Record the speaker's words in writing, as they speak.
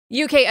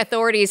UK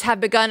authorities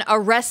have begun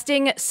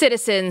arresting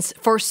citizens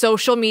for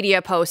social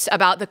media posts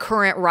about the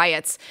current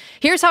riots.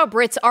 Here's how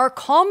Brits are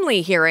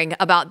calmly hearing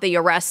about the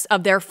arrests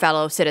of their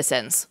fellow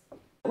citizens.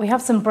 We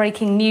have some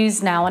breaking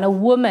news now, and a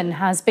woman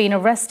has been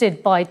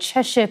arrested by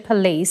Cheshire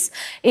Police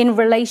in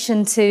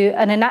relation to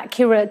an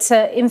inaccurate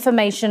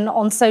information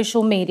on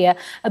social media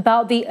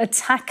about the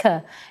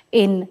attacker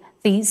in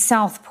the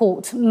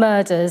Southport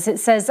murders. It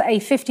says a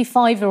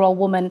 55-year-old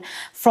woman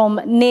from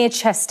near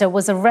Chester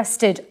was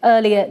arrested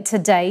earlier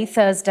today,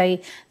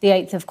 Thursday the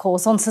 8th, of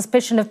course, on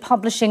suspicion of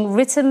publishing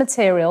written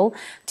material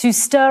to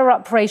stir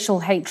up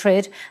racial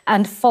hatred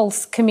and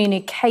false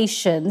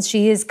communications.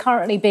 She is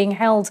currently being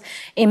held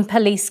in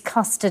police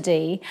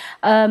custody.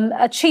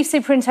 Chief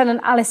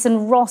Superintendent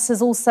Alison Ross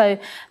has also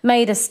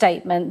made a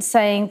statement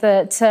saying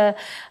that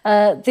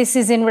this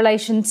is in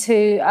relation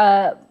to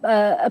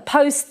a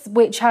post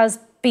which has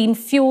been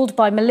fueled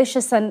by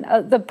malicious and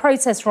the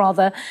protest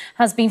rather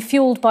has been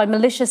fueled by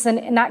malicious and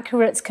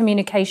inaccurate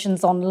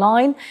communications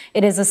online.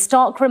 It is a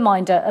stark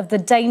reminder of the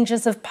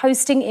dangers of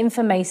posting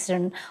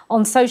information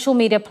on social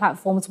media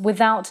platforms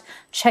without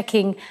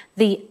checking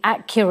the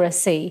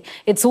accuracy.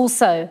 It's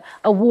also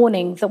a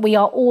warning that we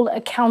are all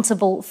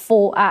accountable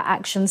for our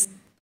actions.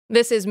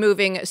 This is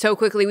moving so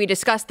quickly. We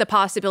discussed the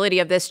possibility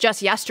of this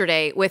just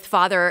yesterday with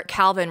Father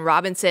Calvin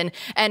Robinson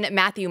and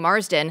Matthew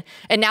Marsden.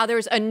 And now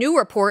there's a new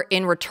report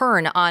in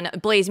return on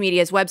Blaze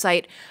Media's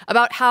website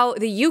about how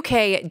the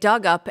UK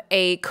dug up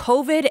a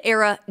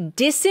COVID-era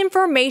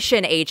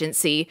disinformation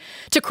agency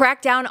to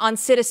crack down on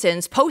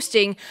citizens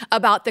posting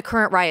about the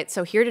current riots.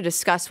 So here to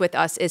discuss with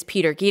us is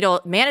Peter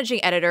Gietl,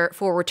 managing editor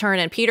for Return.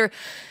 And Peter,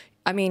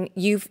 I mean,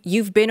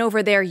 you've been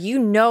over there, you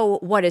know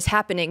what is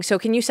happening. So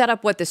can you set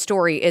up what the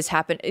story is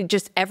happening,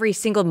 just every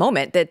single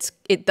moment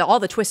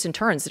all the twists and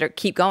turns that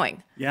keep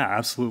going? Yeah,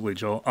 absolutely,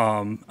 Joel.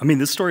 I mean,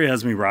 this story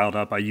has me riled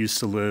up. I used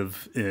to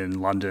live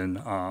in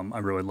London. I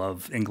really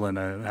love England.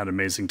 I had an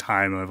amazing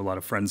time. I have a lot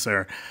of friends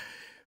there.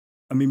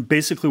 I mean,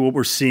 basically what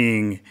we're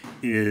seeing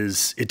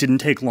is it didn't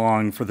take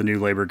long for the new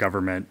Labour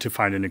government to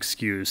find an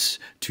excuse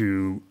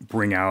to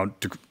bring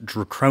out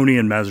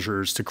draconian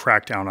measures to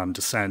crack down on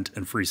dissent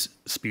and free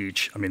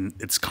speech. I mean,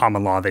 it's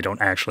common law. They don't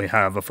actually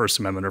have a First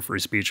Amendment or free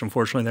speech,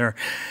 unfortunately, there.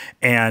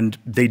 And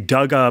they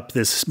dug up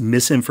this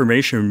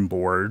misinformation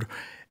board,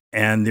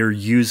 and they're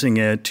using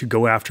it to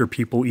go after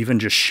people even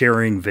just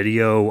sharing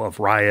video of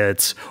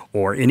riots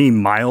or any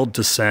mild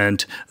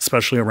dissent,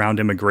 especially around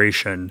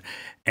immigration.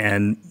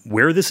 And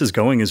where this is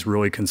going is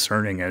really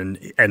concerning.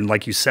 And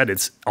like you said,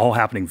 it's all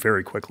happening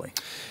very quickly.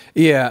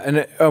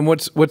 Yeah, and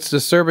what's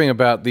disturbing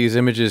about these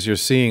images you're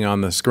seeing on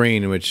the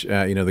screen, which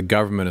the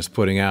government is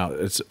putting out,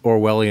 it's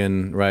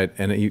Orwellian, right?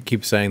 And you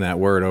keep saying that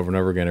word over and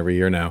over again every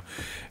year now.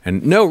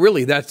 And no,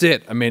 really, that's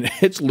it. I mean,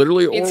 it's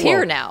literally Orwell. It's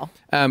here now.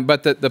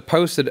 But the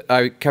post that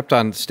I kept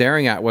on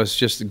staring at was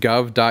just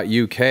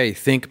Gov't,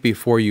 think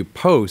before you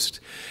post.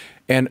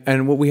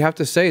 And what we have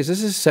to say is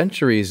this is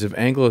centuries of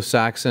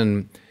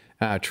Anglo-Saxon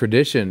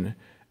tradition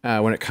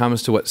when it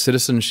comes to what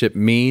citizenship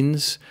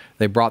means.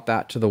 They brought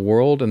that to the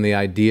world and the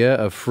idea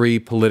of free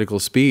political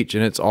speech,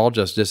 and it's all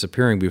just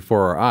disappearing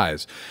before our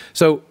eyes.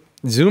 So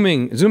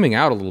zooming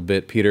out a little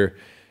bit, Peter,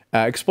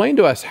 explain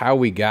to us how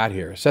we got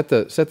here. Set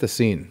the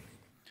scene.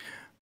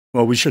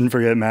 Well, we shouldn't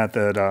forget, Matt,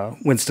 that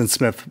Winston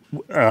Smith,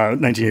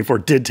 1984,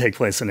 did take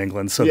place in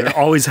England. So there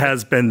always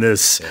has been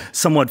this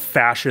somewhat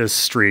fascist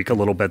streak a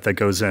little bit that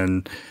goes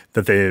in,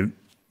 that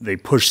they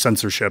push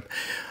censorship.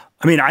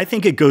 I mean, I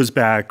think it goes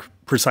back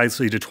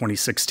precisely to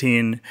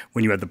 2016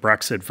 when you had the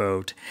Brexit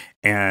vote,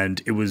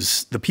 and it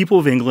was the people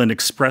of England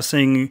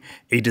expressing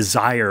a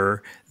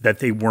desire that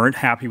they weren't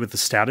happy with the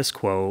status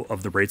quo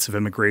of the rates of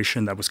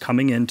immigration that was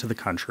coming into the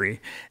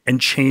country and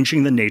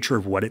changing the nature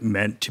of what it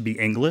meant to be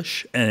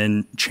English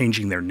and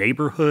changing their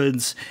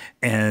neighborhoods.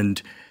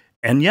 And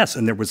yes,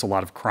 and there was a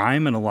lot of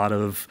crime and a lot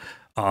of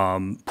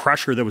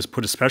pressure that was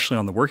put especially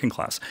on the working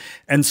class.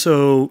 And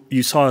so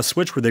you saw a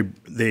switch where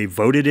they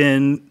voted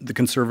in the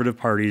conservative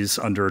parties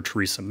under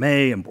Theresa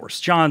May and Boris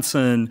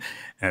Johnson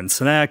and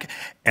Sunak,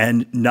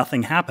 and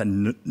nothing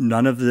happened.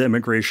 None of the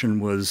immigration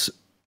was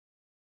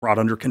brought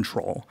under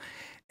control.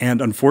 And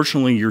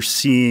unfortunately, you're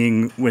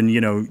seeing when,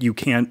 you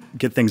can't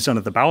get things done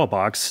at the ballot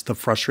box, the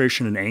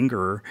frustration and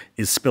anger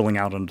is spilling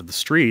out onto the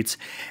streets.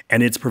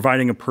 And it's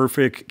providing a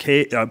perfect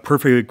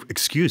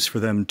excuse for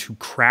them to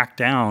crack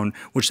down,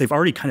 which they've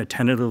already kind of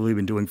tentatively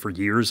been doing for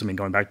years. I mean,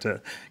 going back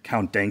to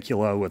Count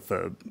Dankula with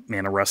the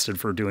man arrested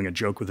for doing a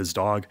joke with his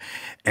dog.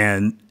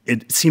 And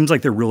it seems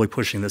like they're really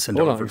pushing this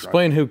into overdrive.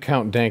 Explain who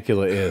Count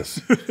Dankula is.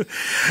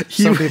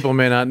 Some people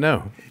may not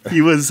know.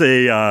 He was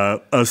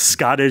a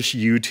Scottish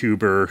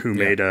YouTuber who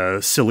made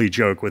a silly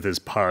joke with his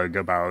pug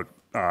about,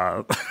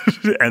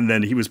 and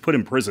then he was put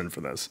in prison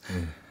for this.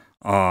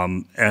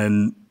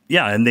 And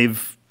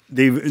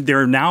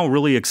they're now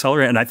really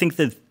accelerating. And I think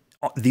that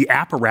the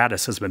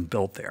apparatus has been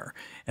built there,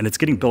 and it's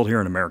getting built here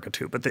in America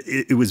too. But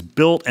it was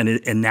built,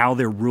 and now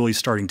they're really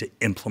starting to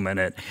implement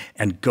it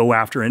and go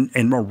after and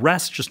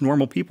arrest just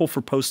normal people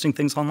for posting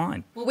things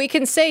online. Well, we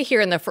can say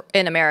here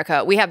in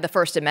America we have the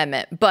First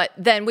Amendment, but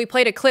then we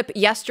played a clip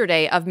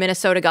yesterday of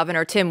Minnesota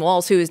Governor Tim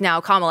Walz, who is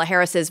now Kamala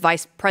Harris's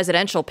vice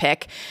presidential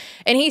pick,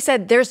 and he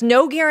said there's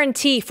no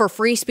guarantee for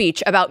free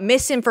speech about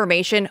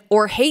misinformation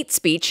or hate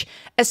speech,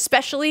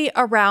 especially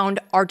around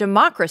our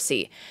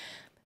democracy.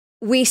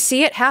 We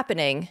see it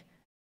happening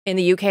in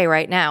the UK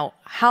right now.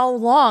 How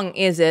long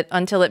is it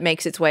until it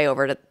makes its way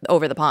over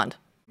the pond?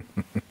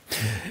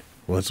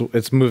 Well,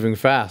 it's moving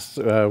fast.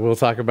 We'll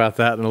talk about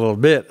that in a little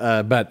bit.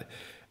 But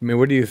I mean,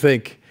 what do you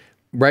think?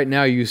 Right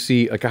now, you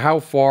see, like, how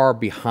far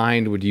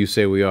behind would you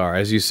say we are?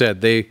 As you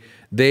said, they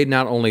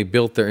not only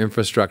built their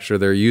infrastructure,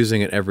 they're using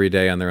it every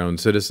day on their own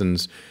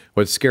citizens.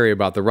 What's scary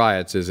about the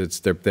riots is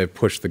they've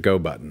pushed the go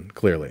button,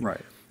 clearly.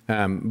 Right.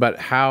 But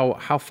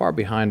how far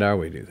behind are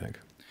we, do you think?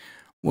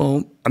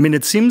 Well, I mean,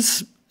 it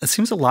seems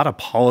a lot of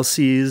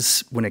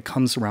policies when it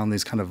comes around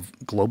these kind of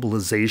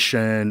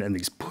globalization and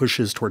these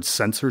pushes towards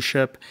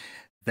censorship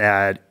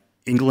that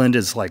England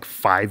is like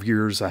 5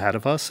 years ahead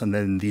of us. And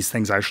then these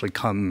things actually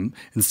come,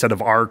 instead of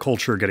our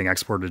culture getting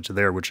exported to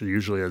there, which it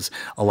usually is,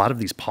 a lot of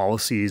these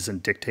policies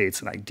and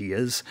dictates and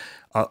ideas,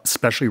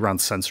 especially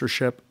around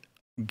censorship,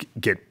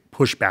 get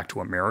pushed back to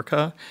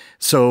America.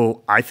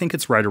 So I think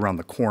it's right around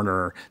the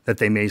corner that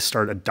they may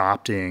start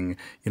adopting,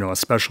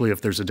 especially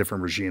if there's a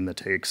different regime that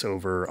takes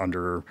over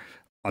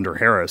under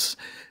Harris,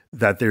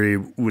 that they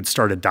would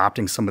start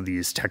adopting some of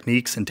these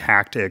techniques and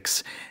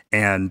tactics.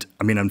 And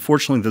I mean,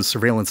 unfortunately, the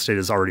surveillance state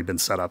has already been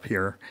set up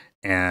here,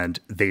 and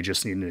they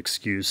just need an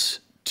excuse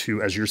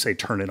to, as you say,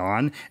 turn it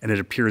on. And it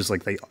appears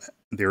like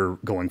they're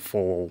going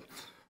full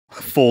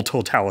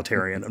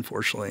totalitarian,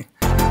 unfortunately.